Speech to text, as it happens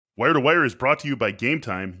Wire to Wire is brought to you by Game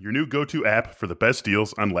Time, your new go-to app for the best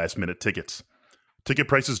deals on last-minute tickets. Ticket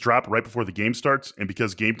prices drop right before the game starts, and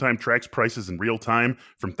because Game Time tracks prices in real time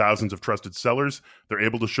from thousands of trusted sellers, they're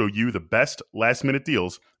able to show you the best last-minute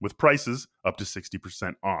deals with prices up to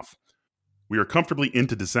 60% off. We are comfortably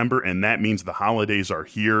into December, and that means the holidays are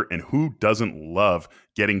here, and who doesn't love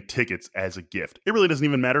getting tickets as a gift? It really doesn't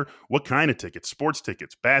even matter what kind of tickets: sports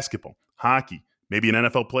tickets, basketball, hockey, maybe an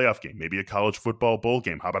NFL playoff game, maybe a college football bowl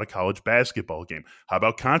game. How about a college basketball game? How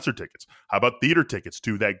about concert tickets? How about theater tickets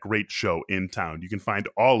to that great show in town? You can find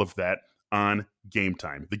all of that on Game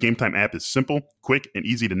Time. The Game Time app is simple, quick, and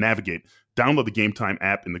easy to navigate. Download the Game Time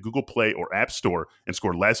app in the Google Play or App Store and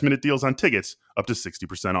score last-minute deals on tickets up to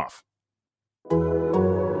 60% off.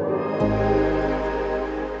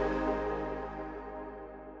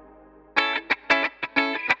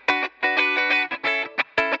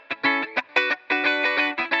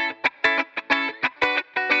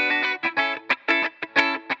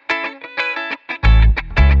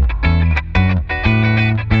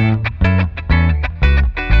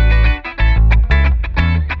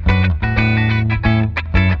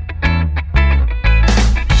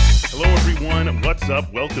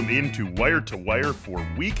 Welcome into Wire to Wire for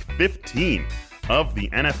Week 15 of the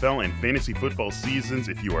NFL and fantasy football seasons.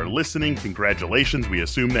 If you are listening, congratulations. We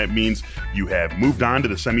assume that means you have moved on to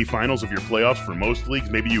the semifinals of your playoffs for most leagues.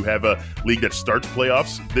 Maybe you have a league that starts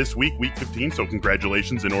playoffs this week, Week 15, so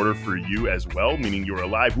congratulations in order for you as well, meaning you're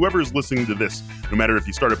alive. Whoever is listening to this, no matter if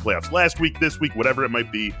you started playoffs last week, this week, whatever it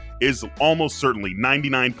might be, is almost certainly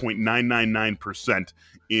 99.999%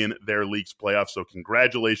 in their league's playoffs. So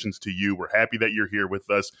congratulations to you. We're happy that you're here with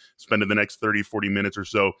us, spending the next 30, 40 minutes or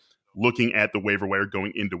so looking at the waiver wire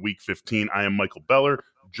going into Week 15. I am Michael Beller,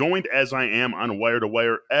 joined as I am on Wire to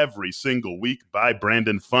Wire every single week by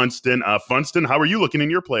Brandon Funston. Funston, how are you looking in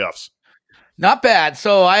your playoffs? Not bad.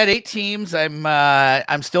 So I had 8 teams.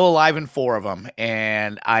 I'm still alive in 4 of them,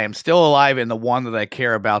 and I am still alive in the one that I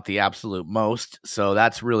care about the absolute most. So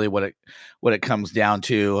that's really what it comes down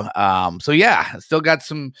to. So yeah, still got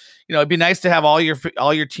some. It'd be nice to have all your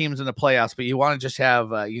teams in the playoffs, but you want to just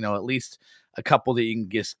have at least a couple that you can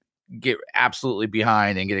get absolutely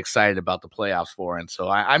behind and get excited about the playoffs for. And so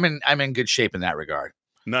I'm in good shape in that regard.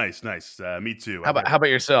 Nice. Me too. How about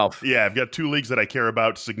yourself? Yeah, I've got 2 leagues that I care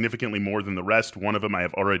about significantly more than the rest. One of them I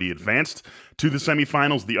have already advanced to the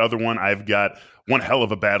semifinals. The other one, I've got one hell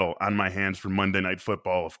of a battle on my hands for Monday Night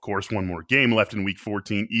Football. Of course, one more game left in Week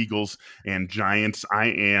 14, Eagles and Giants. I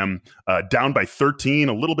am down by 13,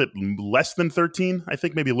 a little bit less than 13. I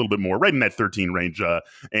think maybe a little bit more, right in that 13 range.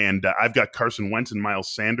 And I've got Carson Wentz and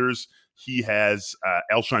Miles Sanders. He has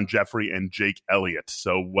Alshon Jeffrey and Jake Elliott.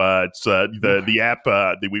 So it's the app,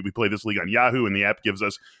 we play this league on Yahoo, and the app gives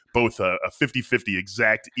us both a 50-50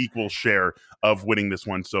 exact equal share of winning this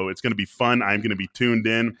one. So it's going to be fun. I'm going to be tuned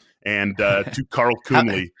in. And to Carl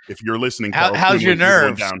Coonley, if you're listening, Carl how's Coonley, your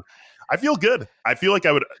nerves? down. I feel good. I feel like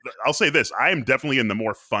I'll say this. I am definitely in the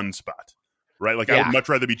more fun spot, right? Like I would much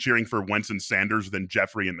rather be cheering for Wentz and Sanders than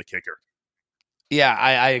Jeffrey and the kicker. Yeah,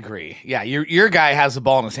 I agree. Yeah, your guy has the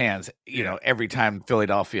ball in his hands, every time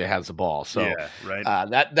Philadelphia has the ball. So yeah,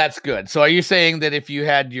 right. That's good. So are you saying that if you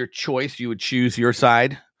had your choice, you would choose your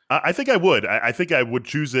side? I think I would. I think I would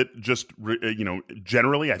choose it just,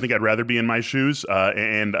 generally. I think I'd rather be in my shoes.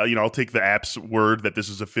 And I'll take the app's word that this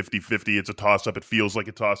is a 50-50. It's a toss-up. It feels like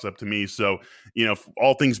a toss-up to me. So,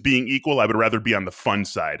 all things being equal, I would rather be on the fun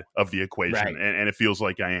side of the equation. Right. And it feels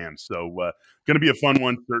like I am. So, going to be a fun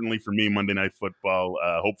one, certainly for me, Monday Night Football.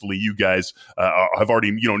 Hopefully you guys have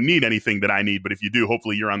already, need anything that I need. But if you do,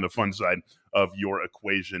 hopefully you're on the fun side of your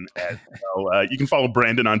equation as well. You can follow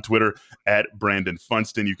Brandon on Twitter at Brandon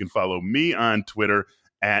Funston. You can follow me on Twitter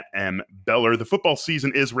at mbeller. The football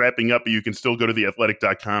season is wrapping up, but you can still go to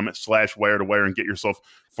theathletic.com/wire to wire and get yourself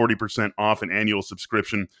 40% off an annual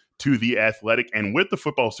subscription to The Athletic. And with the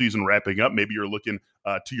football season wrapping up, maybe you're looking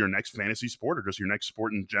to your next fantasy sport or just your next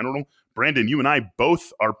sport in general. Brandon, you and I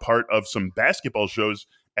both are part of some basketball shows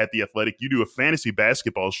at The Athletic. You do a fantasy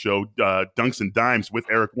basketball show, Dunks and Dimes, with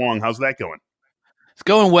Eric Wong. How's that going? It's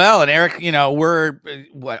going well. And Eric, we're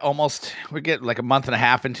getting like a month and a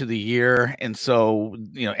half into the year. And so,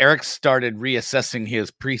 Eric started reassessing his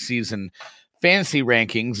preseason fantasy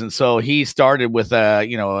rankings, and so he started with a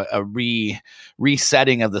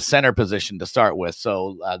resetting of the center position to start with.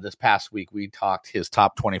 So this past week we talked his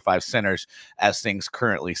top 25 centers as things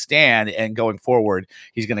currently stand, and going forward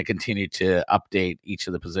he's going to continue to update each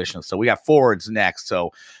of the positions. So we got forwards next.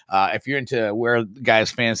 So if you're into where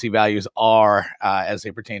guys' fantasy values are as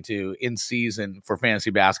they pertain to in season for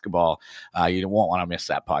fantasy basketball, you won't want to miss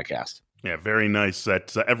that podcast. Yeah, very nice.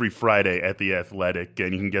 That's every Friday at the Athletic,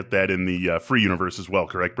 and you can get that in the free universe as well.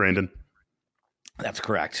 Correct, Brandon? That's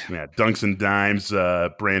correct. Yeah, Dunks and Dimes,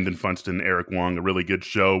 Brandon Funston, Eric Wong, a really good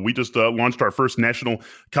show. We just launched our first national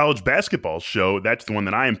college basketball show. That's the one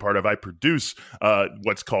that I am part of. I produce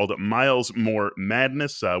what's called Miles More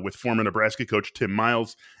Madness with former Nebraska coach Tim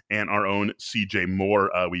Miles and our own CJ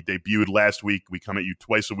Moore. We debuted last week. We come at you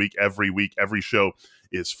twice a week. Every show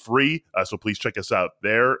is free. So please check us out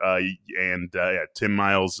there. Tim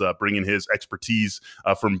Miles bringing his expertise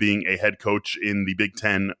from being a head coach in the Big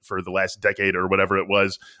Ten for the last decade or whatever it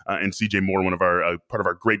was. And CJ Moore, one of our part of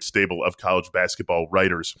our great stable of college basketball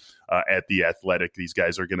writers at The Athletic. These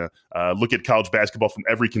guys are going to look at college basketball from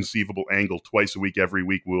every conceivable angle twice a week, every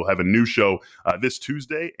week. We'll have a new show this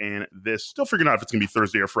Tuesday and this, still figuring out if it's going to be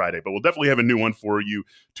Thursday or Friday, but we'll definitely have a new one for you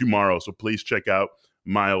tomorrow. So please check out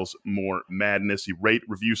Miles More Madness. You rate,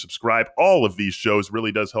 review, subscribe. All of these shows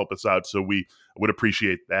really does help us out, so we would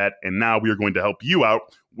appreciate that. And now we are going to help you out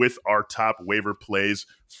with our top waiver plays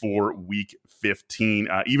for Week 15.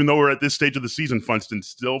 Even though we're at this stage of the season, Funston,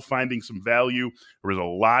 still finding some value. There was a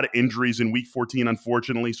lot of injuries in Week 14,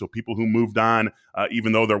 unfortunately, so people who moved on,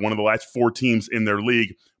 even though they're one of the last 4 teams in their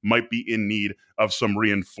league, might be in need of some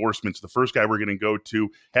reinforcements. The first guy we're going to go to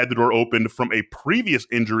had the door opened from a previous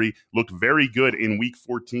injury, looked very good in Week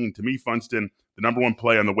 14. To me, Funston, the number one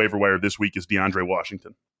play on the waiver wire this week is DeAndre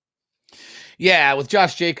Washington. Yeah, with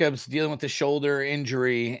Josh Jacobs dealing with the shoulder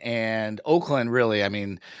injury, and Oakland, really, I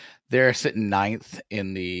mean, they're sitting 9th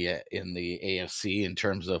in the AFC in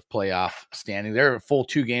terms of playoff standing. They're a full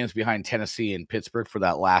 2 games behind Tennessee and Pittsburgh for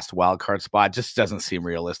that last wild card spot. Just doesn't seem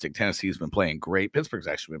realistic. Tennessee's been playing great. Pittsburgh's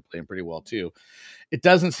actually been playing pretty well too. It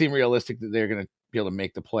doesn't seem realistic that they're going to be able to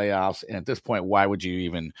make the playoffs. And at this point, why would you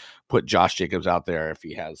even put Josh Jacobs out there if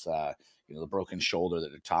he has the broken shoulder that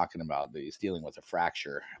they're talking about, that he's dealing with a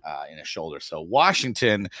fracture in his shoulder? So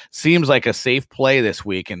Washington seems like a safe play this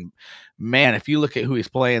week. And man, if you look at who he's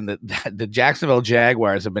playing, the Jacksonville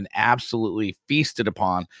Jaguars have been absolutely feasted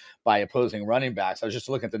upon by opposing running backs. I was just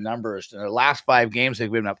looking at the numbers. In their last 5 games,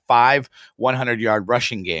 they've given up 5 100-yard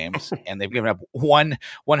rushing games, and they've given up 1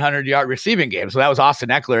 100-yard receiving game. So that was Austin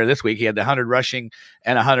Eckler this week. He had the 100 rushing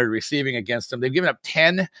and 100 receiving against them. They've given up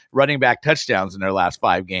 10 running back touchdowns in their last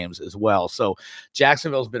 5 games as well. So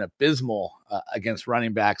Jacksonville's been abysmal against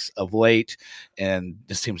running backs of late, and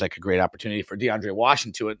this seems like a great opportunity for DeAndre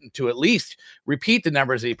Washington to at least repeat the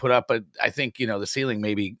numbers that he put up. But I think, the ceiling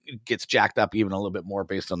maybe gets jacked up even a little bit more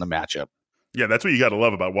based on the matchup. Yeah, that's what you got to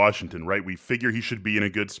love about Washington, right? We figure he should be in a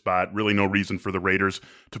good spot. Really no reason for the Raiders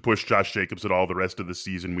to push Josh Jacobs at all the rest of the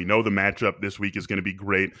season. We know the matchup this week is going to be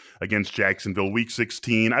great against Jacksonville. Week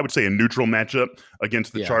 16, I would say a neutral matchup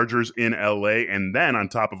against the Chargers in LA. And then on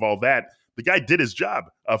top of all that, the guy did his job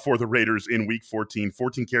for the Raiders in Week 14.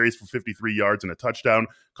 14 carries for 53 yards and a touchdown.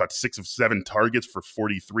 Caught 6 of 7 targets for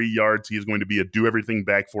 43 yards. He is going to be a do-everything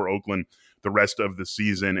back for Oakland the rest of the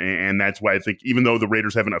season. And that's why I think, even though the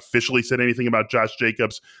Raiders haven't officially said anything about Josh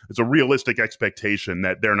Jacobs, it's a realistic expectation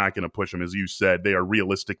that they're not going to push him. As you said, they are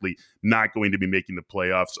realistically not going to be making the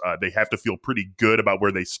playoffs. They have to feel pretty good about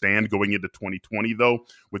where they stand going into 2020, though,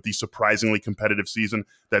 with the surprisingly competitive season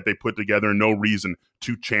that they put together. No reason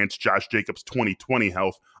to chance Josh Jacobs' 2020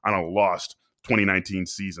 health on a lost 2019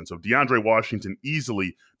 season. So DeAndre Washington,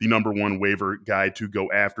 easily the number 1 waiver guy to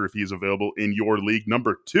go after if he is available in your league.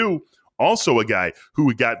 Number 2, also a guy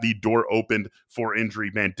who got the door opened for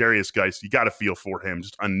injury, man, Derrius Guice. You got to feel for him.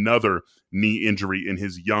 Just another knee injury in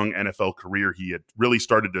his young NFL career. He had really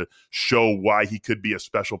started to show why he could be a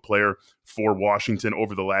special player for Washington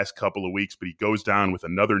over the last couple of weeks, but he goes down with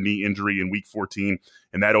another knee injury in Week 14,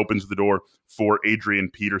 and that opens the door for Adrian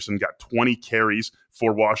Peterson. Got 20 carries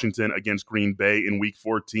for Washington against Green Bay in Week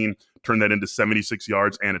 14, turned that into 76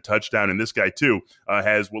 yards and a touchdown. And this guy, too,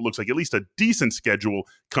 has what looks like at least a decent schedule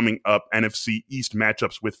coming up. NFC East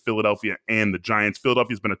matchups with Philadelphia and the Giants.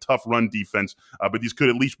 Philadelphia's been a tough run defense, but these could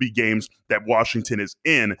at least be games that Washington is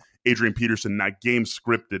in. Adrian Peterson, not game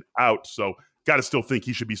scripted out. So got to still think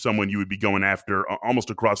he should be someone you would be going after almost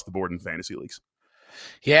across the board in fantasy leagues.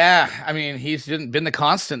 Yeah, I mean, he's been the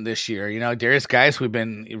constant this year. Derrius Guice, we've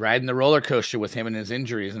been riding the roller coaster with him and his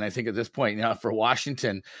injuries, and I think at this point, for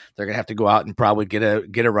Washington, they're going to have to go out and probably get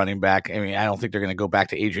a running back. I mean, I don't think they're going to go back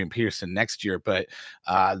to Adrian Peterson next year, but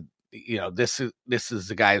this is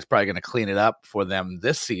the guy who's probably going to clean it up for them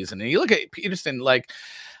this season. And you look at Peterson,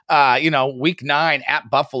 Week 9 at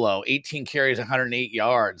Buffalo, 18 carries, 108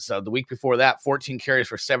 yards. The week before that, 14 carries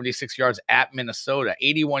for 76 yards at Minnesota,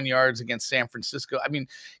 81 yards against San Francisco. I mean,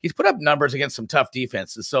 he's put up numbers against some tough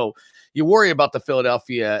defenses. So you worry about the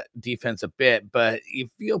Philadelphia defense a bit, but you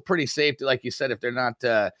feel pretty safe, like you said, if they're not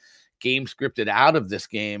game scripted out of this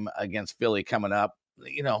game against Philly coming up,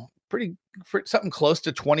 pretty something close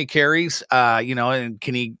to 20 carries, and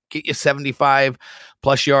can he get you 75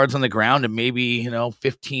 plus yards on the ground and maybe,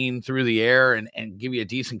 15 through the air and give you a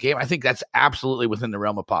decent game? I think that's absolutely within the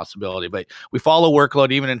realm of possibility, but we follow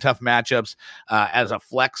workload even in tough matchups as a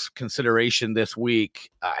flex consideration this week.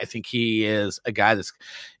 I think he is a guy that's,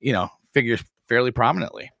 figures fairly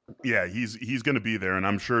prominently. Yeah, he's going to be there, and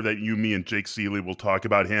I'm sure that you, me, and Jake Seeley will talk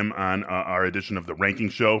about him on our edition of the Ranking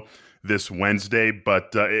Show this Wednesday, but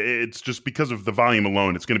it's just because of the volume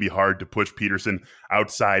alone, it's going to be hard to push Peterson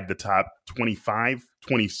outside the top 25,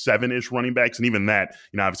 27-ish running backs, and even that,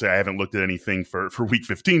 obviously I haven't looked at anything for Week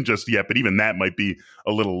 15 just yet, but even that might be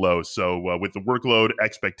a little low. So with the workload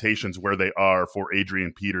expectations where they are for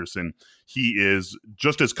Adrian Peterson, he is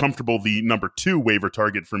just as comfortable the number 2 waiver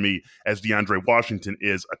target for me as DeAndre Washington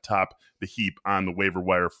is atop the heap on the waiver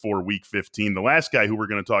wire for Week 15. The last guy who we're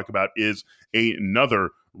going to talk about is another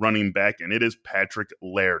running back, and it is Patrick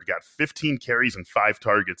Laird. Got 15 carries and 5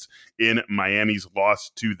 targets in Miami's loss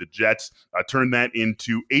to the Jets. Turned that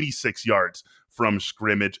into 86 yards from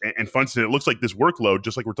scrimmage. And Funston, it looks like this workload,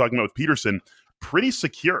 just like we're talking about with Peterson, pretty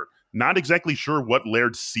secure. Not exactly sure what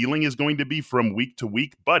Laird's ceiling is going to be from week to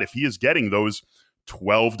week, but if he is getting those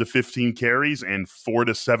 12 to 15 carries and 4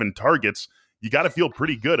 to 7 targets, you got to feel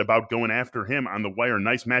pretty good about going after him on the wire.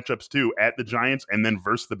 Nice matchups, too, at the Giants and then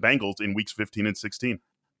versus the Bengals in weeks 15 and 16.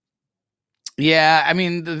 Yeah, I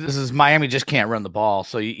mean, this is Miami just can't run the ball.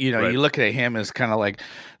 So, right. You look at him as kind of like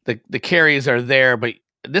the carries are there, but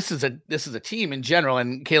this is a team in general,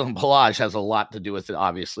 and Kalen Ballage has a lot to do with it,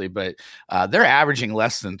 obviously, but they're averaging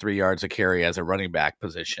less than 3 yards a carry as a running back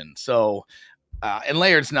position. So, and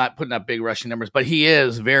Laird's not putting up big rushing numbers, but he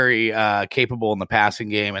is very capable in the passing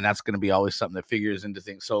game, and that's going to be always something that figures into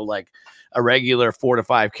things. So, like a regular 4 to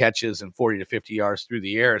 5 catches and 40 to 50 yards through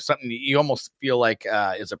the air is something that you almost feel like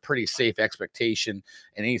is a pretty safe expectation,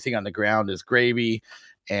 and anything on the ground is gravy.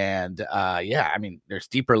 And I mean, there's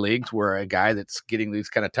deeper leagues where a guy that's getting these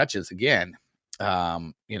kind of touches again,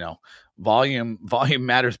 volume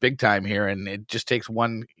matters big time here, and it just takes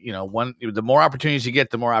one. The more opportunities you get,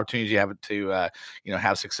 the more opportunities you have to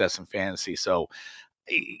have success in fantasy. So,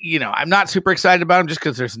 I'm not super excited about him just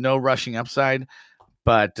because there's no rushing upside,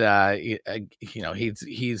 but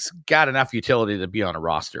he's got enough utility to be on a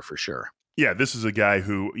roster for sure. Yeah, this is a guy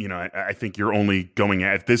who, I think you're only going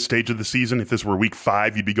at this stage of the season. If this were week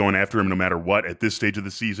 5, you'd be going after him no matter what. At this stage of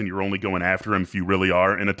the season, you're only going after him if you really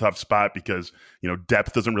are in a tough spot because,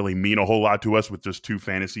 depth doesn't really mean a whole lot to us with just 2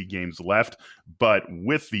 fantasy games left. But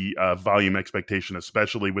with the volume expectation,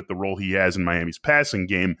 especially with the role he has in Miami's passing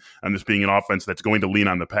game, and this being an offense that's going to lean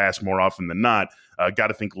on the pass more often than not, got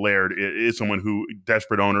to think Laird is someone who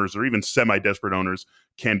desperate owners or even semi-desperate owners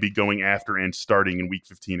can be going after and starting in Week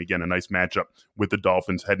 15. Again, a nice matchup with the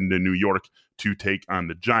Dolphins heading to New York to take on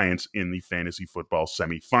the Giants in the fantasy football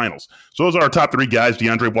semifinals. So those are our top 3 guys: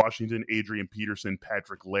 DeAndre Washington, Adrian Peterson,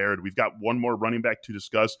 Patrick Laird. We've got one more running back to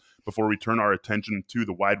discuss before we turn our attention to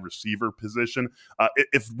the wide receiver position.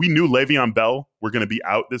 If we knew Le'Veon Bell were going to be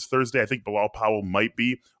out this Thursday, I think Bilal Powell might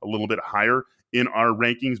be a little bit higher in our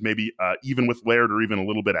rankings, maybe even with Laird or even a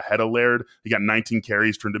little bit ahead of Laird. He got 19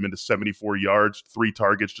 carries, turned him into 74 yards, 3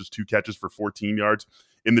 targets, just 2 catches for 14 yards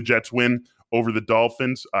in the Jets win over the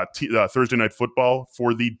Dolphins. Thursday Night Football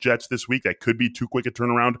for the Jets this week. That could be too quick a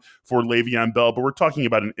turnaround for Le'Veon Bell, but we're talking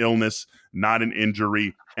about an illness, not an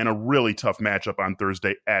injury, and a really tough matchup on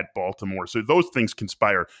Thursday at Baltimore. So those things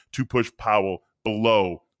conspire to push Powell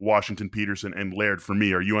below Washington, Peterson, and Laird for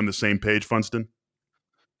me. Are you on the same page, Funston?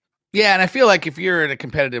 Yeah, and I feel like if you're in a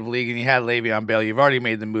competitive league and you had Le'Veon Bell, you've already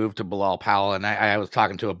made the move to Bilal Powell. And I was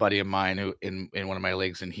talking to a buddy of mine who in one of my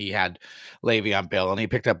leagues, and he had Le'Veon Bell, and he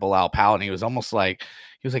picked up Bilal Powell, and he was like,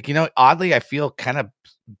 oddly, I feel kind of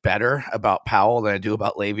better about Powell than I do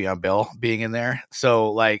about Le'Veon Bell being in there.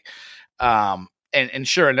 So and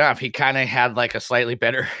sure enough, he kind of had like a slightly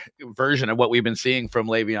better version of what we've been seeing from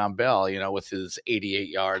Le'Veon Bell, with his 88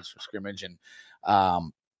 yards for scrimmage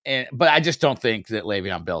but I just don't think that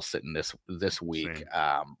Le'Veon Bell's sitting this week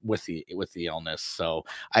with the illness. So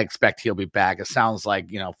I expect he'll be back. It sounds like,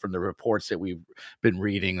 from the reports that we've been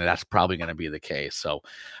reading, that's probably going to be the case. So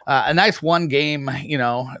a nice one game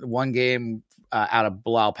out of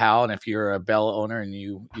Bilal Powell. And if you're a Bell owner and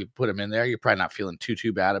you put him in there, you're probably not feeling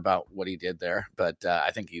too bad about what he did there. But I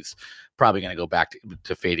think he's probably going to go back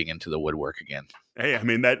to fading into the woodwork again. Hey, I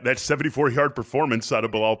mean, that 74-yard performance out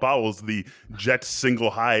of Bilal Powell is the Jets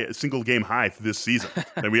single game high for this season.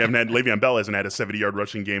 And we haven't had Le'Veon Bell hasn't had a 70-yard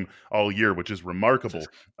rushing game all year, which is remarkable.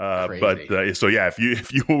 So yeah,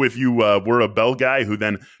 if you were a Bell guy who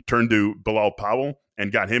then turned to Bilal Powell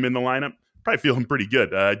and got him in the lineup, probably feeling pretty good.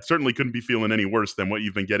 Certainly couldn't be feeling any worse than what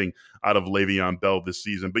you've been getting out of Le'Veon Bell this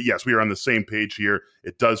season. But yes, we are on the same page here.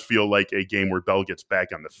 It does feel like a game where Bell gets back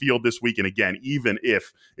on the field this week. And again, even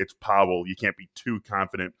if it's Powell, you can't be too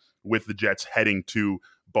confident with the Jets heading to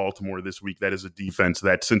Baltimore this week. That is a defense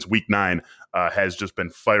that since week 9 has just been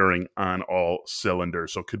firing on all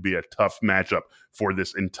cylinders. So it could be a tough matchup for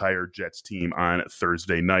this entire Jets team on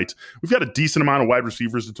Thursday night. We've got a decent amount of wide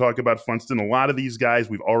receivers to talk about, Funston. A lot of these guys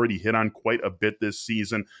we've already hit on quite a bit this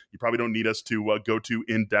season. You probably don't need us to go too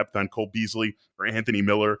in-depth on Cole Beasley or Anthony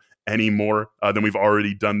Miller any more than we've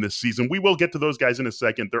already done this season. We will get to those guys in a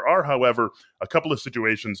second. There are, however, a couple of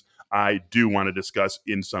situations I do want to discuss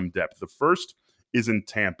in some depth. The first is in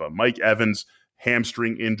Tampa. Mike Evans,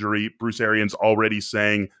 hamstring injury. Bruce Arians already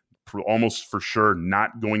saying almost for sure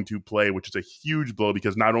not going to play, which is a huge blow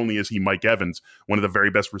because not only is he Mike Evans, one of the very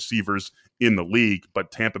best receivers in the league,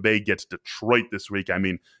 but Tampa Bay gets Detroit this week. I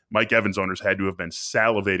mean, Mike Evans owners had to have been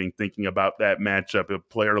salivating thinking about that matchup. A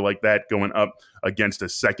player like that going up against a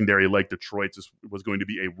secondary like Detroit's was going to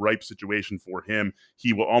be a ripe situation for him.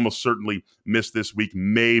 He will almost certainly miss this week.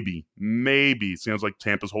 Maybe, sounds like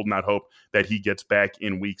Tampa's holding out hope that he gets back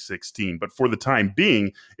in week 16. But for the time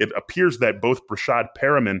being, it appears that both Brashad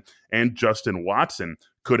Perriman and Justin Watson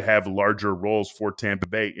could have larger roles for Tampa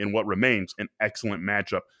Bay in what remains an excellent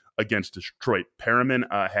matchup against Detroit. Perriman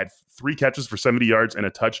had 3 catches for 70 yards and a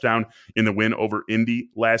touchdown in the win over Indy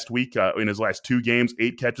last week. In his last 2 games,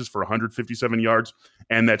 8 catches for 157 yards,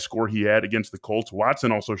 and that score he had against the Colts.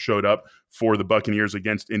 Watson also showed up for the Buccaneers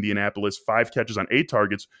against Indianapolis, 5 catches on 8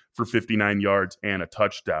 targets for 59 yards and a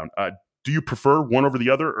touchdown. Do you prefer one over the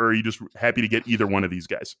other, or are you just happy to get either one of these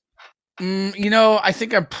guys? I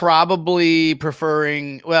think I'm probably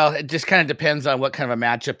preferring, well, it just kind of depends on what kind of a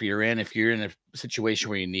matchup you're in. If you're in a situation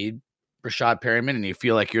where you need Brashad Perriman and you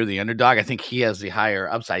feel like you're the underdog, I think he has the higher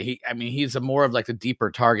upside. He's a more of like the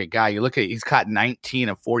deeper target guy. You look at, he's caught 19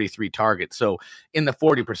 of 43 targets. So in the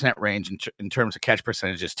 40% range in terms of catch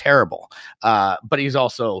percentage is terrible. But he's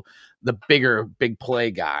also the big play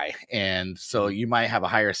guy. And so you might have a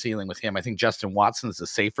higher ceiling with him. I think Justin Watson is a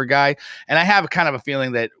safer guy. And I have kind of a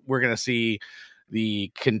feeling that we're going to see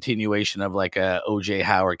the continuation of like a OJ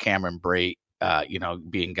Howard, Cameron Brate,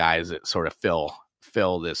 being guys that sort of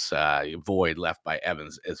fill this void left by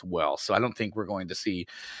Evans as well. So I don't think we're going to see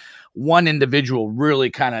one individual really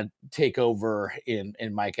kind of take over in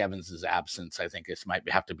Mike Evans's absence. I think this might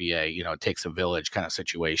have to be a, it takes a village kind of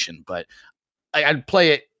situation, but I'd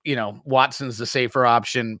play it, Watson's the safer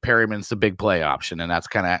option, Perryman's the big play option. And that's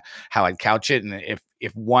kind of how I'd couch it. And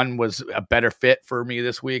if one was a better fit for me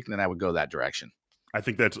this week, then I would go that direction. I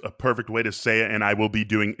think that's a perfect way to say it, and I will be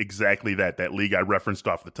doing exactly that. That league I referenced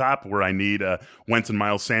off the top where I need Wentz and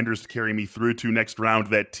Miles Sanders to carry me through to next round.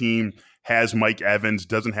 That team has Mike Evans,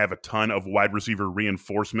 doesn't have a ton of wide receiver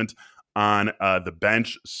reinforcement on the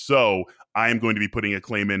bench. So I am going to be putting a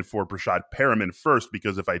claim in for Brashad Perriman first,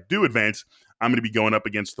 because if I do advance, I'm going to be going up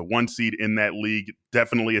against the 1 seed in that league.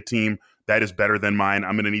 Definitely a team that is better than mine.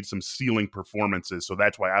 I'm going to need some ceiling performances. So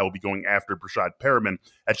that's why I will be going after Brashad Perriman.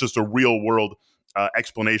 That's just a real world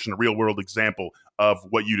explanation, a real world example of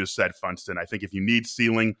what you just said, Funston. I think if you need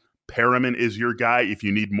ceiling, Perriman is your guy. If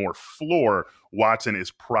you need more floor, Watson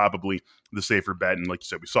is probably the safer bet. And like you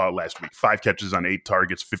said, we saw it last week. 5 catches on 8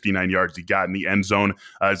 targets, 59 yards he got in the end zone.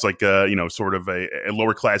 It's like, sort of a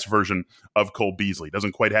lower class version of Cole Beasley.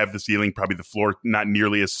 Doesn't quite have the ceiling, probably the floor not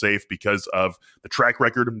nearly as safe because of the track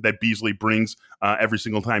record that Beasley brings every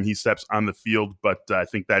single time he steps on the field. But I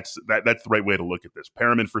think that's the right way to look at this.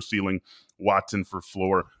 Perriman for ceiling, Watson for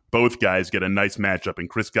floor. Both guys get a nice matchup. And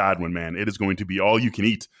Chris Godwin, man, it is going to be all you can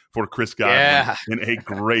eat for Chris Godwin in a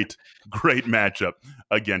great matchup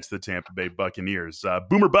against the Tampa Bay Buccaneers.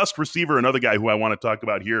 Boomer Bust receiver, another guy who I want to talk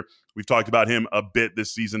about here. We've talked about him a bit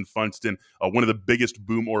this season, Funston. One of the biggest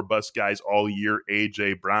boom or bust guys all year,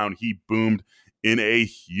 A.J. Brown. He boomed in a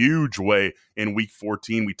huge way in week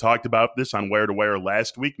 14. We talked about this on Wire to Wire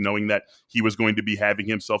last week, knowing that he was going to be having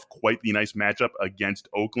himself quite the nice matchup against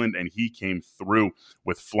Oakland, and he came through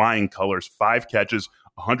with flying colors. 5 catches,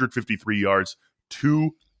 153 yards,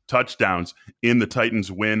 2 touchdowns in the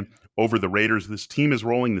Titans win over the Raiders. This team is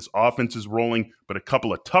rolling, this offense is rolling, but a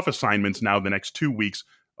couple of tough assignments now the next 2 weeks.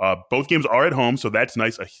 Both games are at home, so that's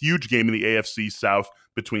nice. A huge game in the AFC South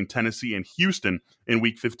between Tennessee and Houston in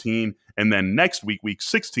Week 15. And then next week, Week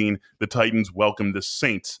 16, the Titans welcome the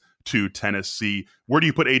Saints to Tennessee. Where do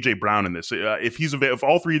you put A.J. Brown in this? If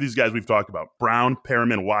all 3 of these guys we've talked about, Brown,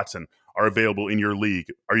 Perriman, Watson, are available in your league,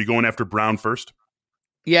 are you going after Brown first?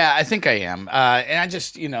 Yeah, I think I am. And I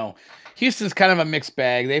just, Houston's kind of a mixed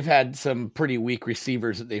bag. They've had some pretty weak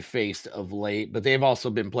receivers that they faced of late, but they've also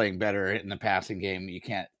been playing better in the passing game. You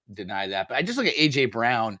can't deny that. But I just look at AJ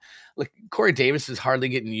Brown. Like Corey Davis is hardly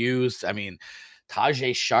getting used. I mean,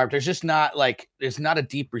 Tajay Sharp. There's not a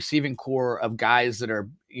deep receiving core of guys that are,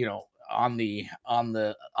 on the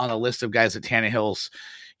list of guys that Tannehill's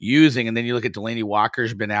using. And then you look at Delaney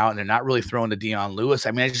Walker's been out and they're not really throwing to Dion Lewis.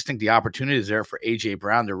 I mean, I just think the opportunity is there for AJ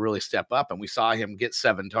Brown to really step up. And we saw him get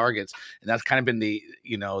 7 targets. And that's kind of been the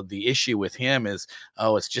issue with him is,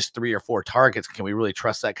 oh, it's just 3 or 4 targets. Can we really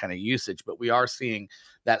trust that kind of usage? But we are seeing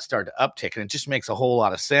that start to uptick. And it just makes a whole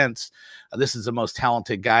lot of sense. This is the most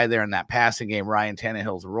talented guy there in that passing game. Ryan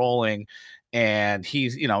Tannehill's rolling. And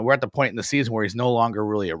he's, we're at the point in the season where he's no longer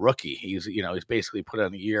really a rookie. He's basically put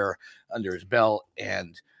on a year under his belt,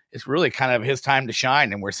 and it's really kind of his time to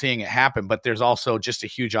shine, and we're seeing it happen. But there's also just a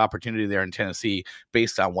huge opportunity there in Tennessee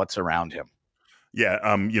based on what's around him. Yeah,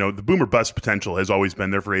 the boomer bust potential has always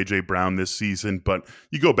been there for AJ Brown this season, but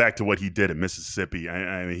you go back to what he did at Mississippi.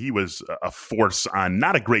 I mean, he was a force on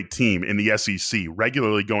not a great team in the SEC,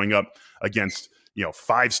 regularly going up against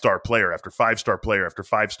 5-star player after 5-star player after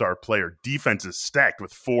 5-star player. Defenses stacked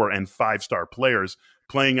with 4 and 5-star players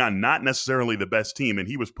playing on not necessarily the best team, and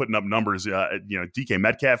he was putting up numbers. DK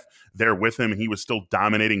Metcalf there with him, and he was still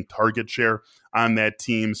dominating target share on that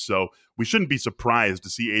team. So we shouldn't be surprised to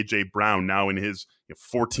see AJ Brown now in his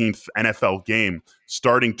 14th NFL game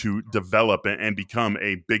starting to develop and become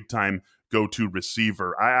a big-time go-to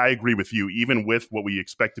receiver. I agree with you. Even with what we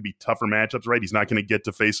expect to be tougher matchups, right? He's not going to get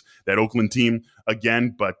to face that Oakland team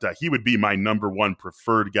again, but he would be my number one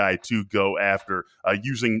preferred guy to go after.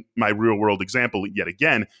 Using my real-world example yet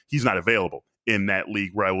again, he's not available in that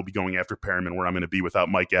league where I will be going after Perriman, where I'm going to be without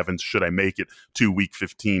Mike Evans should I make it to week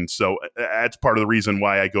 15. So that's part of the reason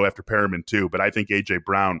why I go after Perriman too. But I think A.J.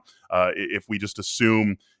 Brown, if we just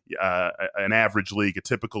assume an average league, a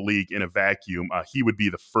typical league in a vacuum, he would be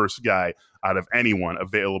the first guy out of anyone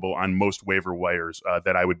available on most waiver wires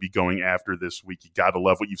that I would be going after this week. You got to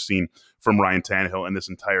love what you've seen from Ryan Tannehill and this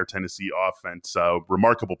entire Tennessee offense.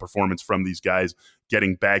 Remarkable performance from these guys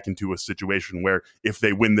getting back into a situation where if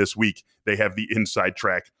they win this week, they have the inside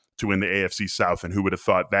track to win the AFC South, and who would have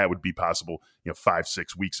thought that would be possible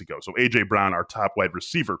 5-6 weeks ago. So A.J. Brown, our top wide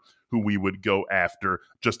receiver, who we would go after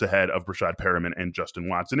just ahead of Brashad Perriman and Justin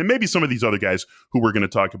Watson. And maybe some of these other guys who we're going to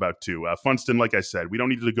talk about too. Funston, like I said, we don't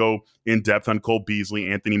need to go in depth on Cole Beasley,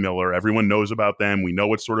 Anthony Miller. Everyone knows about them. We know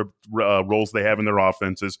what sort of roles they have in their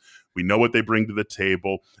offenses. We know what they bring to the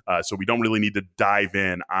table. So we don't really need to dive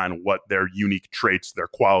in on what their unique traits, their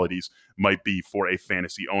qualities might be for a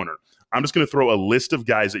fantasy owner. I'm just going to throw a list of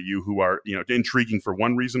guys at you who are, intriguing for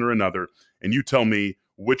one reason or another, and you tell me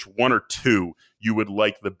which one or two you would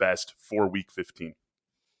like the best for Week 15.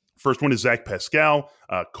 First one is Zach Pascal.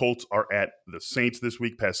 Colts are at the Saints this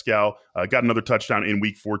week. Pascal got another touchdown in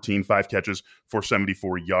Week 14, 5 catches for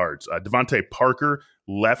 74 yards. Devontae Parker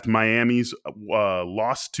left Miami's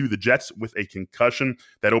loss to the Jets with a concussion.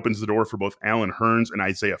 That opens the door for both Allen Hurns and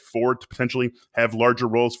Isaiah Ford to potentially have larger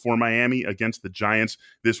roles for Miami against the Giants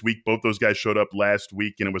this week. Both those guys showed up last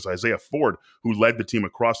week, and it was Isaiah Ford who led the team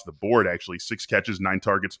across the board, actually. 6 catches, 9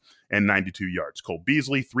 targets, and 92 yards. Cole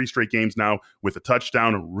Beasley, 3 straight games now with a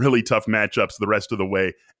touchdown. Really tough matchups the rest of the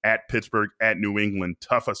way at Pittsburgh, at New England.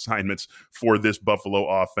 Tough assignments for this Buffalo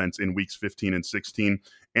offense in weeks 15 and 16.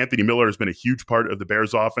 Anthony Miller has been a huge part of the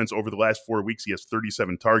Bears offense over the last 4 weeks. He has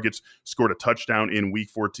 37 targets, scored a touchdown in week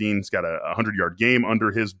 14. He's got a 100-yard game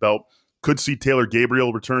under his belt. Could see Taylor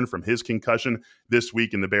Gabriel return from his concussion this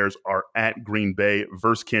week, and the Bears are at Green Bay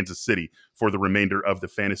versus Kansas City for the remainder of the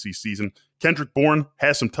fantasy season. Kendrick Bourne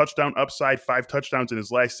has some touchdown upside, 5 touchdowns in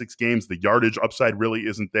his last 6 games. The yardage upside really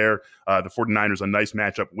isn't there. The 49ers, a nice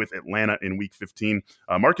matchup with Atlanta in week 15.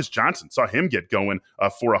 Marcus Johnson, saw him get going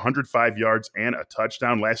for 105 yards and a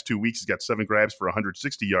touchdown. Last 2 weeks, he's got 7 grabs for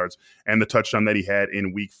 160 yards and the touchdown that he had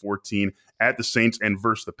in week 14 at the Saints and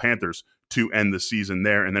versus the Panthers to end the season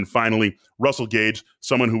there. And then finally, Russell Gage,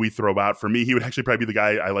 someone who we throw out. For me, he would actually probably be the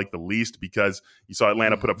guy I like the least because you saw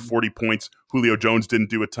Atlanta put up 40 points. Julio Jones didn't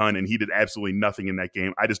do a ton, and he did absolutely nothing in that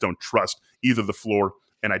game. I just don't trust either the floor,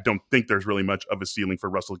 and I don't think there's really much of a ceiling for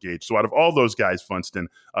Russell Gage. So out of all those guys, Funston,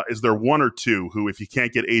 is there one or two who, if you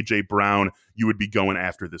can't get A.J. Brown, you would be going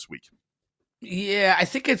after this week? Yeah, I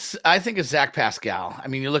think it's Zach Pascal. I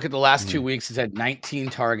mean, you look at the last 2 weeks, he's had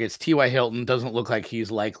 19 targets. T.Y. Hilton doesn't look like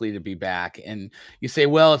he's likely to be back. And you say,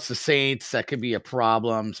 well, it's the Saints. That could be a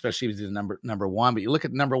problem, especially if he's the number one. But you look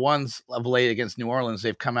at the number ones of late against New Orleans,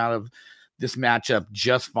 they've come out of this matchup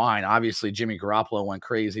just fine. Obviously, Jimmy Garoppolo went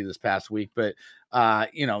crazy this past week. But,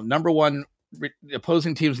 number one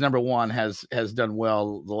opposing team's number one has done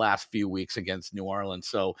well the last few weeks against New Orleans.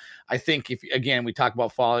 So I think if again we talk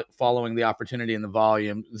about following the opportunity and the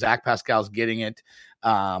volume, Zach Pascal's getting it,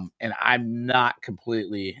 and I'm not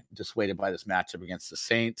completely dissuaded by this matchup against the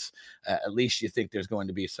Saints. At least you think there's going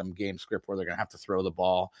to be some game script where they're going to have to throw the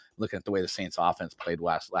ball. Looking at the way the Saints offense played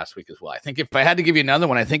last week as well, I think if I had to give you another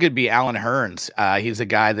one, I think it'd be Allen Hurns. He's a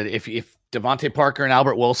guy that if Devontae Parker and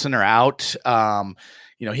Albert Wilson are out,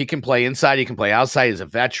 he can play inside, he can play outside. He's a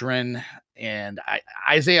veteran. And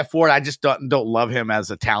Isaiah Ford, I just don't love him as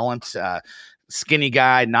a talent. Skinny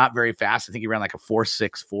guy, not very fast. I think he ran like a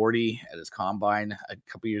 4.6 40 at his combine a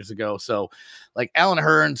couple years ago. So like Allen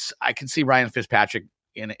Hurns, I can see Ryan Fitzpatrick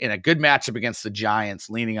in a good matchup against the Giants,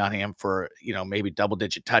 leaning on him for, maybe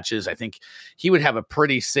double-digit touches. I think he would have a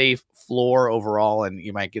pretty safe floor overall, and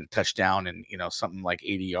you might get a touchdown and, something like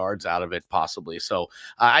 80 yards out of it possibly. So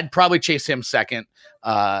I'd probably chase him second,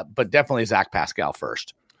 but definitely Zach Pascal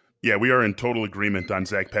first. Yeah, we are in total agreement on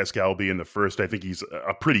Zach Pascal being the first. I think he's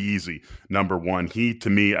a pretty easy number one. He, to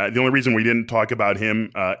me, the only reason we didn't talk about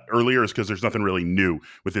him earlier is because there's nothing really new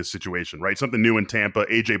with this situation, right? Something new in Tampa.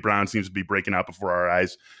 A.J. Brown seems to be breaking out before our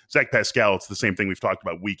eyes. Zach Pascal, it's the same thing we've talked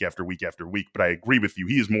about week after week after week, but I agree with you.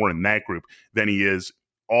 He is more in that group than he is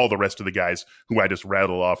all the rest of the guys who I just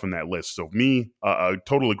rattled off on that list. So me,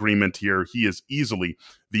 total agreement here. He is easily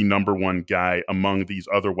the number one guy among these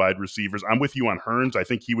other wide receivers. I'm with you on Hurns. I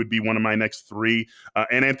think he would be one of my next three.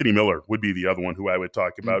 And Anthony Miller would be the other one who I would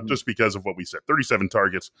talk about just because of what we said. 37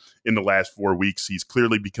 targets in the last 4 weeks. He's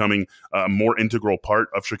clearly becoming a more integral part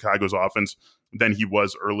of Chicago's offense than he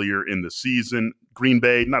was earlier in the season. Green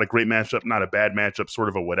Bay, not a great matchup, not a bad matchup, sort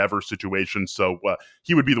of a whatever situation. So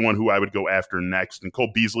he would be the one who I would go after next. And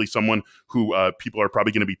Cole Beasley, someone who people are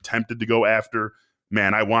probably going to be tempted to go after.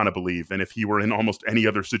 Man, I want to believe. And if he were in almost any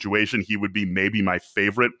other situation, he would be maybe my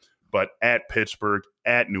favorite. But at Pittsburgh,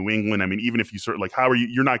 at New England, I mean, even if you how are you?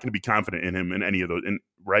 You're not going to be confident in him in any of those,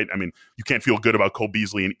 right? I mean, you can't feel good about Cole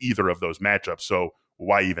Beasley in either of those matchups. So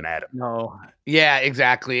why even add him? No. Yeah,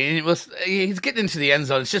 exactly. And he's getting into the end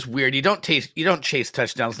zone. It's just weird. You don't chase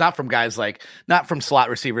touchdowns, not from slot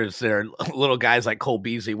receivers that are little guys like Cole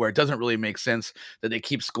Beasley, where it doesn't really make sense that they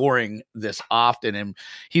keep scoring this often. And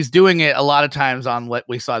he's doing it a lot of times on what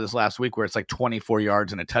we saw this last week, where it's like 24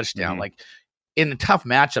 yards and a touchdown. Like in the tough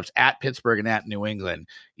matchups at Pittsburgh and at New England,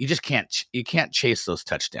 you can't chase those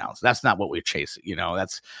touchdowns. That's not what we chase.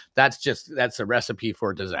 That's a recipe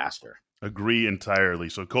for disaster. Agree entirely.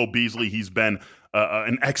 So Cole Beasley, he's been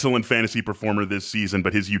an excellent fantasy performer this season,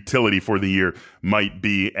 but his utility for the year might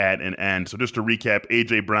be at an end. So just to recap,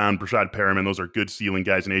 A.J. Brown, Brashad Perriman, those are good ceiling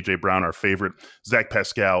guys, and A.J. Brown, our favorite. Zach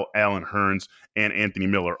Pascal, Allen Hurns, and Anthony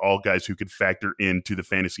Miller, all guys who could factor into the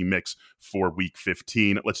fantasy mix for Week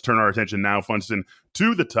 15. Let's turn our attention now, Funston,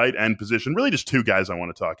 to the tight end position. Really just two guys I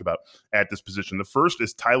want to talk about at this position. The first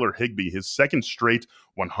is Tyler Higbee, his second straight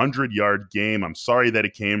 100-yard game. I'm sorry that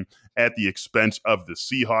it came at the expense of the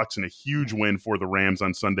Seahawks, and a huge win for the Rams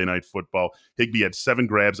on Sunday Night Football. Higbee had 7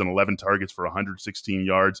 grabs and 11 targets for 116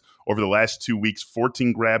 yards. Over the last 2 weeks,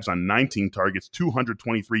 14 grabs on 19 targets,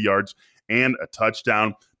 223 yards, and a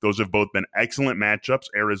touchdown. Those have both been excellent matchups.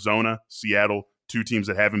 Arizona, Seattle, two teams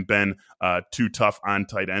that haven't been too tough on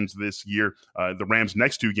tight ends this year. The Rams'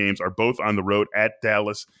 next 2 games are both on the road at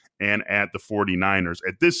Dallas and at the 49ers.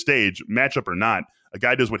 At this stage, matchup or not, a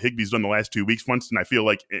guy does what Higbee's done the last 2 weeks. Funston, I feel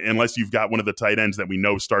like unless you've got one of the tight ends that we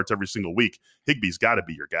know starts every single week, Higbee's got to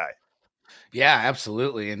be your guy. Yeah,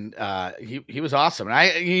 absolutely. And he was awesome.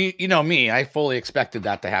 And you know me, I fully expected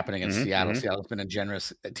that to happen against Seattle. Seattle's been a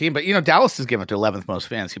generous team, but Dallas is given to 11th most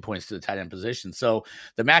fantasy points to the tight end position. So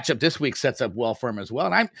the matchup this week sets up well for him as well.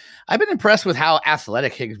 And I've been impressed with how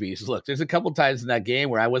athletic Higbee's looked. There's a couple times in that game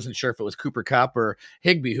where I wasn't sure if it was Cooper Kupp or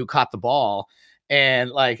Higbee who caught the ball.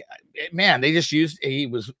 And man, they just he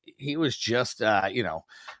was just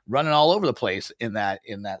running all over the place in that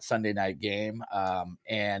Sunday night game.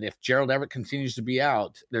 And if Gerald Everett continues to be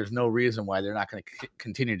out, there's no reason why they're not going to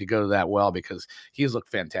continue to go that well, because he's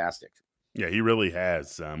looked fantastic. Yeah, he really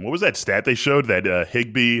has. What was that stat they showed that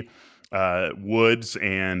Higbee, Woods,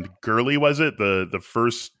 and Gurley, was it the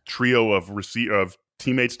first trio of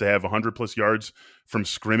teammates to have 100+ yards from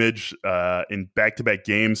scrimmage in back-to-back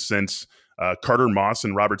games since Carter Moss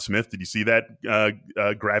and Robert Smith? Did you see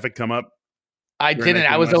that graphic come up? I didn't.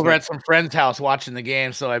 I was over at some friend's house watching the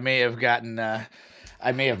game, so I may have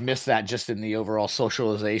missed that just in the overall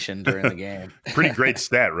socialization during the game. Pretty great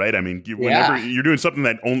stat, right? I mean, whenever you're doing something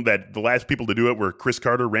that the last people to do it were Chris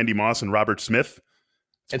Carter, Randy Moss, and Robert Smith,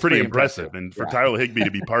 It's pretty impressive. And for Tyler Higbee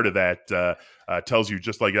to be part of that tells you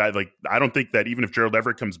just like that. Like, I don't think that even if Gerald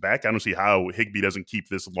Everett comes back, I don't see how Higbee doesn't keep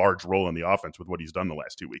this large role in the offense with what he's done the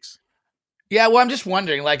last 2 weeks. Yeah, well, I'm just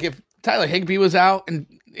wondering, like, if Tyler Higbee was out, and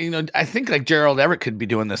I think like Gerald Everett could be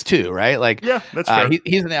doing this too, right? Like, yeah, that's fair.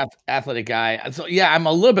 He's an athletic guy, so yeah, I'm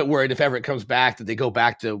a little bit worried if Everett comes back that they go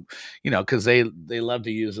back to, because they love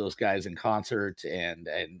to use those guys in concert and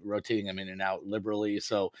rotating them in and out liberally.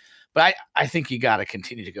 So, but I think you got to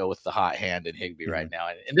continue to go with the hot hand in Higbee right now,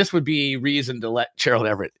 and this would be reason to let Gerald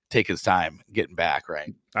Everett take his time getting back,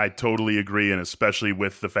 right? I totally agree, and especially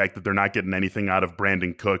with the fact that they're not getting anything out of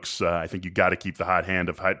Brandon Cooks, I think you got to keep the hot hand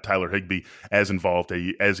of Tyler Higbee as involved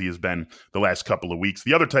as he has been the last couple of weeks.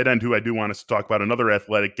 The other tight end who I do want us to talk about, another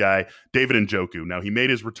athletic guy, David Njoku. Now, he made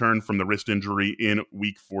his return from the wrist injury in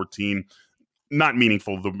Week 14. Not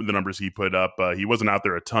meaningful, the numbers he put up. He wasn't out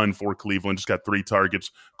there a ton for Cleveland, just got 3 targets,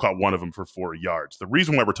 caught one of them for 4 yards. The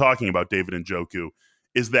reason why we're talking about David Njoku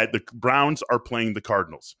is that the Browns are playing the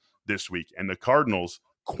Cardinals this week, and the Cardinals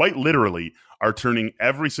quite literally are turning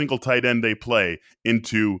every single tight end they play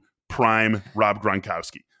into prime Rob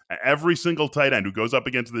Gronkowski. Every single tight end who goes up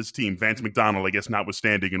against this team, Vance McDonald, I guess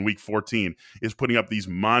notwithstanding, in Week 14, is putting up these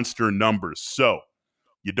monster numbers. So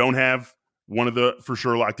you don't have one of the for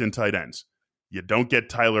sure locked-in tight ends. You don't get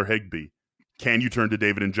Tyler Higbee. Can you turn to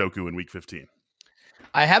David Njoku in Week 15?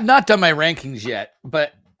 I have not done my rankings yet,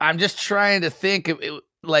 but I'm just trying to think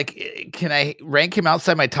can I rank him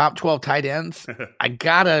outside my top 12 tight ends? I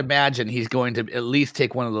got to imagine he's going to at least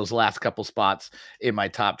take one of those last couple spots in my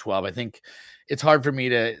top 12. I think it's hard for me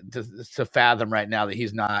to fathom right now that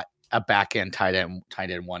he's not a back end tight end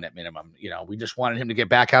one at minimum. We just wanted him to get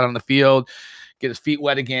back out on the field, get his feet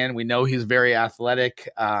wet again. We know he's very athletic,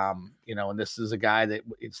 and this is a guy that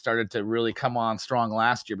it started to really come on strong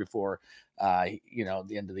last year before, the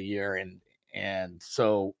end of the year. And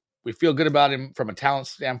so we feel good about him from a talent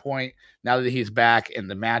standpoint now that he's back in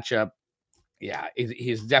the matchup. Yeah,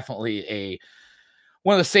 he's definitely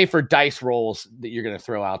one of the safer dice rolls that you're going to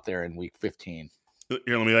throw out there in Week 15.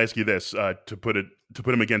 Here, let me ask you this: to put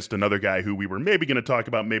him against another guy who we were maybe going to talk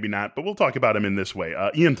about, maybe not, but we'll talk about him in this way.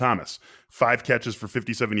 Ian Thomas, 5 catches for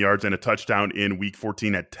 57 yards and a touchdown in Week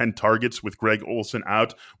 14 at 10 targets with Greg Olsen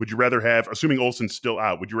out. Would you rather have, assuming Olsen's still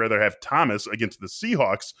out, would you rather have Thomas against the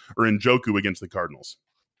Seahawks or Njoku against the Cardinals?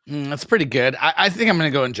 That's pretty good. I think I'm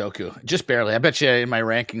going to go Njoku, just barely. I bet you in my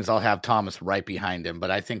rankings I'll have Thomas right behind him, but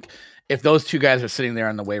I think if those two guys are sitting there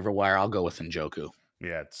on the waiver wire, I'll go with Njoku.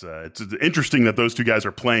 Yeah, it's interesting that those two guys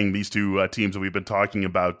are playing these two teams that we've been talking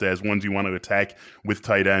about as ones you want to attack with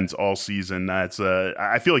tight ends all season. I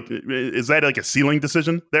feel like, is that like a ceiling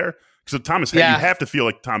decision there? Because Thomas, you have to feel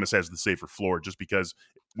like Thomas has the safer floor just because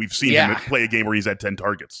we've seen him play a game where he's had 10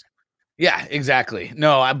 targets. Yeah, exactly.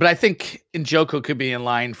 No, but I think Njoku could be in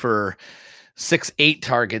line for 6-8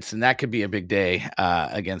 targets, and that could be a big day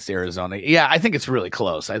against Arizona. Yeah, I think it's really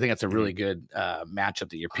close. I think it's a really good matchup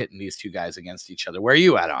that you're pitting these two guys against each other. Where are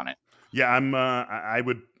you at on it? Yeah, I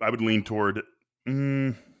would lean toward.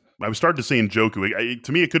 I was starting to say Njoku.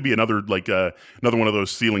 To me, it could be another one of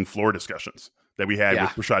those ceiling floor discussions that we had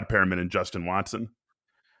with Rashad Perriman and Justin Watson.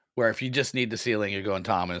 Where if you just need the ceiling, you're going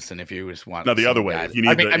Thomas, and if you just want the other way, if you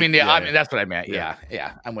need that's what I meant. Yeah,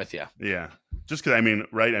 I'm with you. Yeah, just because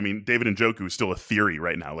David Njoku is still a theory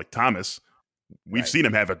right now. Like Thomas, we've seen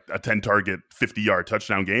him have a 10 target, 50-yard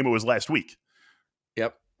touchdown game. It was last week.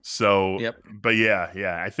 Yep. So, but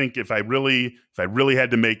I think if I really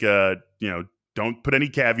had to make don't put any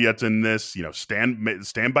caveats in this.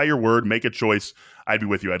 Stand by your word, make a choice. I'd be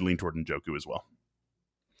with you. I'd lean toward Njoku as well.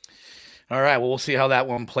 All right, well, we'll see how that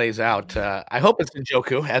one plays out. I hope it's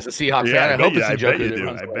Njoku as a Seahawks fan. I hope it's Njoku.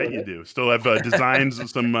 I bet you do. Still have designs,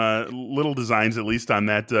 some little designs at least on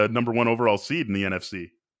that number 1 overall seed in the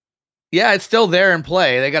NFC. Yeah, it's still there in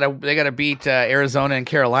play. They gotta beat Arizona and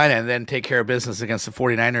Carolina and then take care of business against the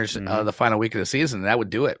 49ers the final week of the season. That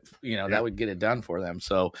would do it. That would get it done for them.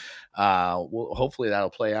 So hopefully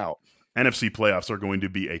that'll play out. NFC playoffs are going to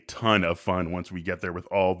be a ton of fun once we get there with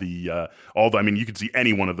all the you could see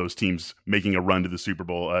any one of those teams making a run to the Super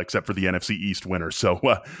Bowl except for the NFC East winner. So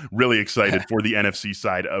really excited for the NFC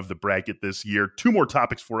side of the bracket this year. 2 more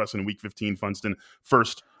topics for us in Week 15, Funston.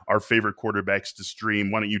 First, our favorite quarterbacks to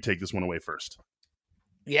stream. Why don't you take this one away first?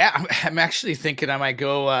 Yeah, I'm actually thinking I might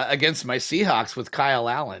go against my Seahawks with Kyle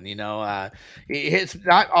Allen. It's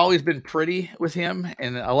not always been pretty with him,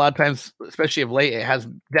 and a lot of times, especially of late, it has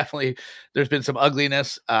definitely. There's been some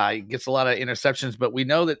ugliness. He gets a lot of interceptions, but we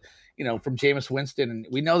know that from Jameis Winston,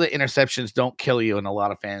 we know that interceptions don't kill you in a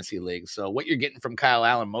lot of fantasy leagues. So what you're getting from Kyle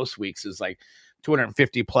Allen most weeks is like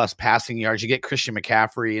 250 plus passing yards. You get Christian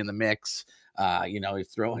McCaffrey in the mix. He's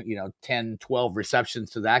throwing, 10, 12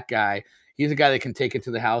 receptions to that guy. He's a guy that can take it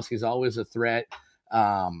to the house. He's always a threat.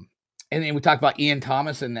 And then we talked about Ian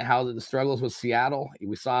Thomas and how the struggles with Seattle.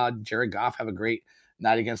 We saw Jared Goff have a great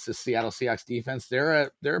night against the Seattle Seahawks defense. They're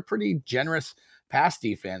a pretty generous pass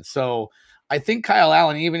defense. So I think Kyle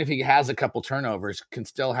Allen, even if he has a couple turnovers, can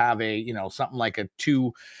still have something like a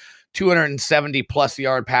 270 plus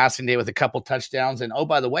yard passing day with a couple touchdowns. And oh,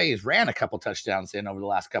 by the way, he's ran a couple touchdowns in over the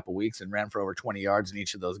last couple weeks and ran for over 20 yards in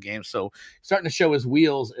each of those games. So starting to show his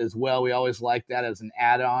wheels as well. We always like that as an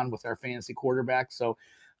add-on with our fantasy quarterback. So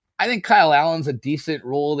I think Kyle Allen's a decent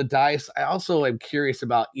roll of the dice. I also am curious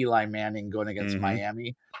about Eli Manning going against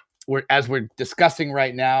Miami. As we're discussing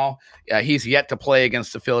right now, he's yet to play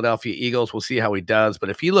against the Philadelphia Eagles. We'll see how he does.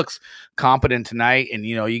 But if he looks competent tonight, and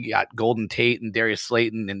you got Golden Tate and Darius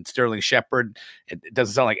Slayton and Sterling Shepard, it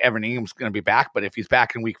doesn't sound like Evan Ingram's going to be back. But if he's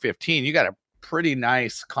back in Week 15, you got a pretty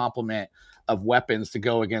nice complement of weapons to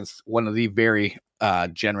go against one of the very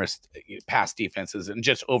generous pass defenses and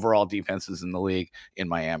just overall defenses in the league in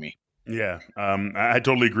Miami. Yeah, I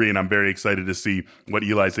totally agree, and I'm very excited to see what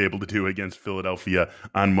Eli's able to do against Philadelphia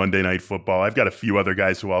on Monday Night Football. I've got a few other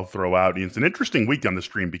guys who I'll throw out. It's an interesting week on the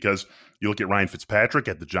stream because you look at Ryan Fitzpatrick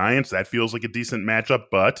at the Giants. That feels like a decent matchup,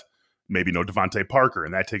 but maybe no Devontae Parker,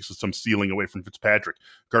 and that takes some ceiling away from Fitzpatrick.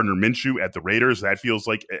 Gardner Minshew at the Raiders. That feels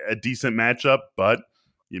like a decent matchup, but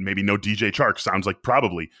maybe no DJ Chark. Sounds like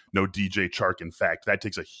probably no DJ Chark, in fact. That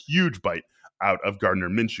takes a huge bite out of Gardner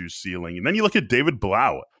Minshew's ceiling. And then you look at David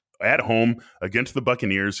Blau at home against the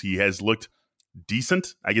Buccaneers. He has looked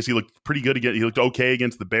decent. I guess he looked pretty good again. He looked okay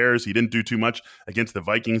against the Bears. He didn't do too much against the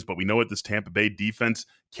Vikings, but we know what this Tampa Bay defense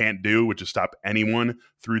can't do, which is stop anyone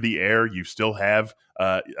through the air. You still have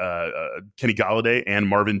Kenny Golladay and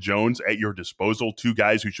Marvin Jones at your disposal, two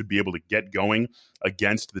guys who should be able to get going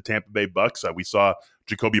against the Tampa Bay Bucks. We saw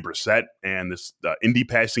Jacoby Brissett and this Indy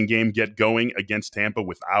passing game get going against Tampa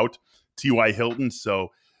without T.Y. Hilton. So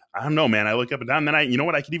I don't know, man. I look up and down. And then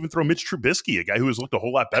I could even throw Mitch Trubisky, a guy who has looked a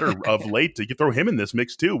whole lot better of late. You could throw him in this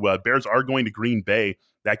mix too. Bears are going to Green Bay.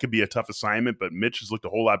 That could be a tough assignment, but Mitch has looked a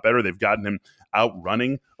whole lot better. They've gotten him out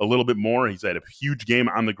running a little bit more. He's had a huge game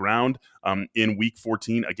on the ground in Week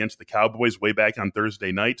 14 against the Cowboys way back on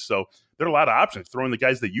Thursday night. So there are a lot of options. Throwing the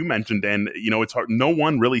guys that you mentioned, and it's hard. No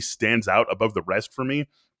one really stands out above the rest for me.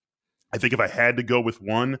 I think if I had to go with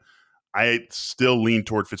one, I still lean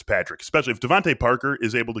toward Fitzpatrick, especially if Devontae Parker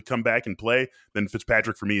is able to come back and play, then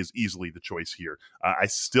Fitzpatrick for me is easily the choice here. I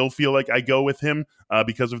still feel like I go with him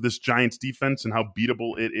because of this Giants defense and how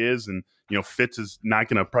beatable it is. And, Fitz is not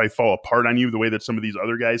going to probably fall apart on you the way that some of these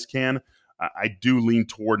other guys can. I do lean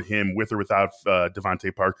toward him with or without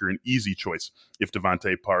Devontae Parker, an easy choice if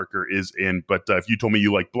Devontae Parker is in. But if you told me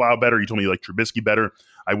you like Blau better, you told me you like Trubisky better,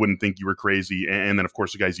 I wouldn't think you were crazy. And then, of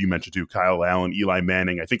course, the guys you mentioned too, Kyle Allen, Eli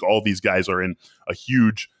Manning, I think all these guys are in a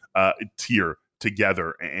huge tier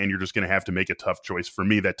together, and you're just going to have to make a tough choice. For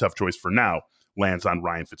me, that tough choice for now lands on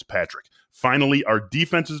Ryan Fitzpatrick. Finally, our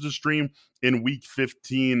defenses to stream in Week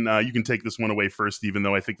 15. You can take this one away first, even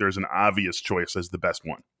though I think there's an obvious choice as the best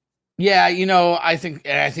one. Yeah, I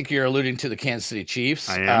think you're alluding to the Kansas City Chiefs.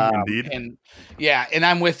 I am indeed. And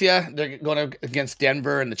I'm with you. They're going against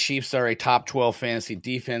Denver, and the Chiefs are a top 12 fantasy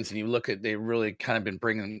defense. And you look at, they've really kind of been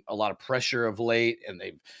bringing a lot of pressure of late, and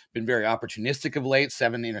they've been very opportunistic of late,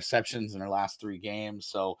 7 interceptions in their last 3 games.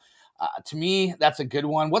 So to me, that's a good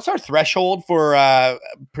one. What's our threshold for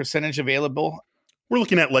percentage available? We're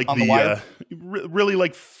looking at like really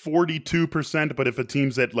like 42%, but if a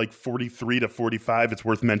team's at like 43 to 45, it's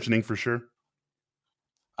worth mentioning for sure.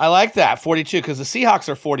 I like that, 42, because the Seahawks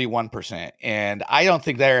are 41%, and I don't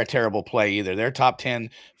think they're a terrible play either. They're top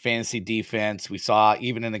 10 fantasy defense. We saw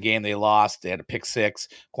even in the game they lost, they had a pick 6.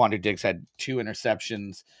 Quandre Diggs had 2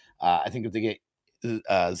 interceptions. I think if they get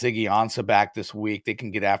Ziggy Ansah back this week, they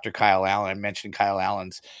can get after Kyle Allen. I mentioned Kyle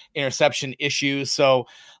Allen's interception issues. So,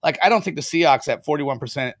 I don't think the Seahawks at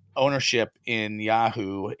 41% ownership in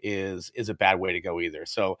Yahoo is a bad way to go either.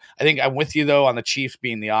 So I think I'm with you, though, on the Chiefs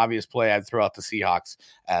being the obvious play. I'd throw out the Seahawks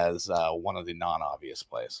as one of the non-obvious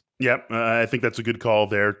plays. Yep, I think that's a good call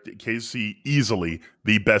there. KC easily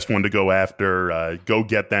the best one to go after. Go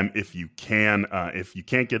get them if you can. If you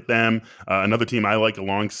can't get them, another team I like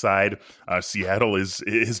alongside Seattle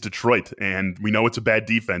is Detroit. And we know it's a bad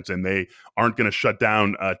defense, and they aren't going to shut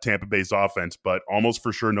down Tampa Bay's offense, but almost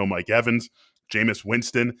for sure no Mike Evans. Jameis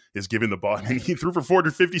Winston is giving the ball. I mean, he threw for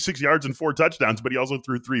 456 yards and 4 touchdowns, but he also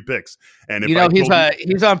threw 3 picks. And if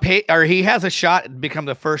he's on pay, or he has a shot to become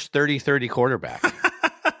the first 30-30 quarterback.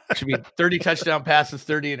 Should be 30 touchdown passes,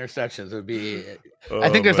 30 interceptions. It would be. Oh, I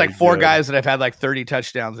think there's like 4 God. guys that have had like 30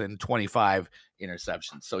 touchdowns and 25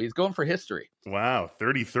 interceptions. So he's going for history. Wow,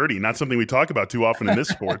 30-30. Not something we talk about too often in this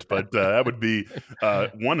sport, but that would be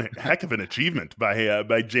one heck of an achievement by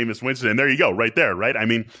Jameis Winston. And there you go, right there, right? I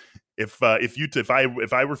mean, if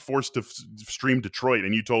I were forced to stream Detroit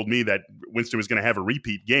and you told me that Winston was going to have a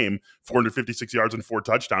repeat game, 456 yards and 4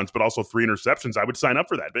 touchdowns, but also 3 interceptions, I would sign up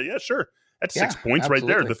for that. But yeah, sure. That's 6 points absolutely.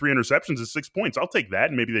 right there. The 3 interceptions is 6 points. I'll take that.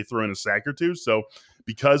 And maybe they throw in a sack or two. So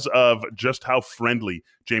because of just how friendly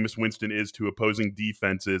Jameis Winston is to opposing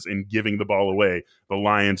defenses and giving the ball away, the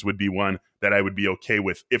Lions would be one that I would be okay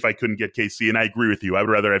with if I couldn't get KC. And I agree with you. I would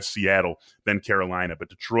rather have Seattle than Carolina. But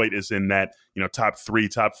Detroit is in that, top 3,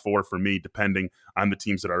 top 4 for me, depending on the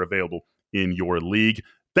teams that are available in your league.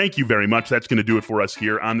 Thank you very much. That's going to do it for us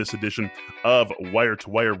here on this edition of Wire to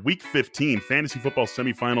Wire. Week 15, fantasy football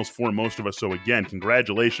semifinals for most of us. So again,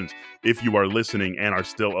 congratulations if you are listening and are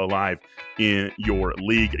still alive in your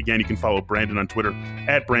league. Again, you can follow Brandon on Twitter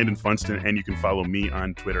at Brandon Funston, and you can follow me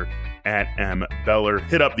on Twitter at mbeller.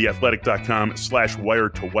 Hit up theathletic.com/wire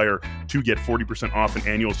to wire to get 40% off an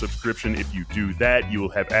annual subscription. If you do that, you will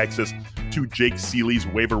have access to Jake Seeley's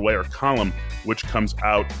waiver wire column, which comes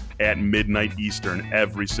out at midnight Eastern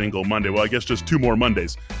every single Monday. Well, I guess just 2 more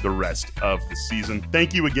Mondays the rest of the season.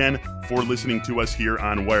 Thank you again for listening to us here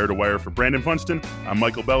on Wire to Wire. For Brandon Funston, I'm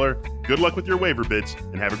Michael Beller. Good luck with your waiver bids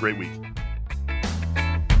and have a great week.